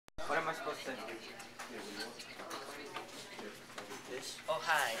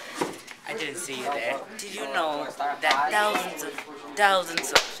I didn't see you there. Did you know that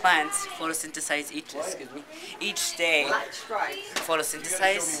thousands of plants photosynthesize each day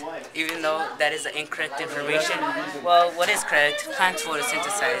photosynthesize, even though that is incorrect information? Well, what is correct? Plants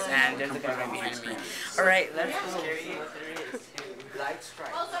photosynthesize, and there's a guy right behind me. All right, let's go.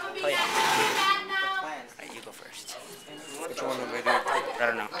 Oh yeah. Alright, you go first. Which one am I doing? I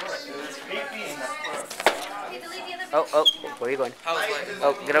don't know. Oh, where are you going?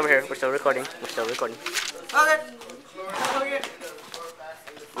 Oh, get over here. We're still recording.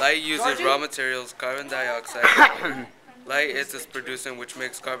 Light uses raw materials, carbon dioxide. Light is producing, which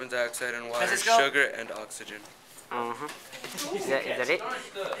makes carbon dioxide and water, sugar, and oxygen. Is that it?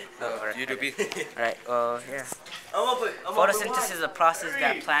 You do B. Alright, yeah. Photosynthesis is a process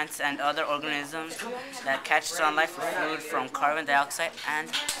that plants and other organisms that catch sunlight for food from carbon dioxide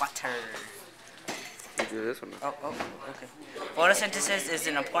and water. You do this one. Oh, okay. Photosynthesis is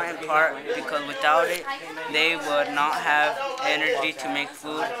an important part because without it, they would not have energy to make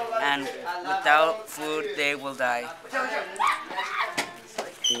food, and without food, they will die.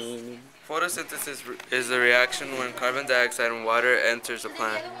 Photosynthesis is a reaction when carbon dioxide and water enters a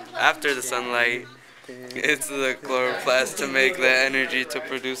plant. After the sunlight, it's the chloroplast to make the energy to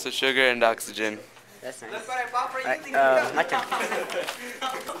produce the sugar and oxygen. That's nice. Alright, my turn.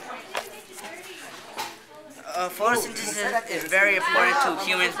 Photosynthesis is very important to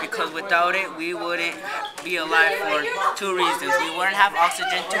humans because without it, we wouldn't be alive for two reasons. We wouldn't have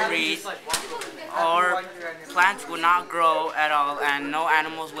oxygen to breathe, or plants would not grow at all, and no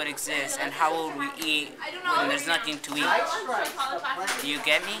animals would exist. And how would we eat when there's nothing to eat? Do you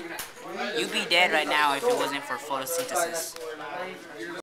get me? You'd be dead right now if it wasn't for photosynthesis.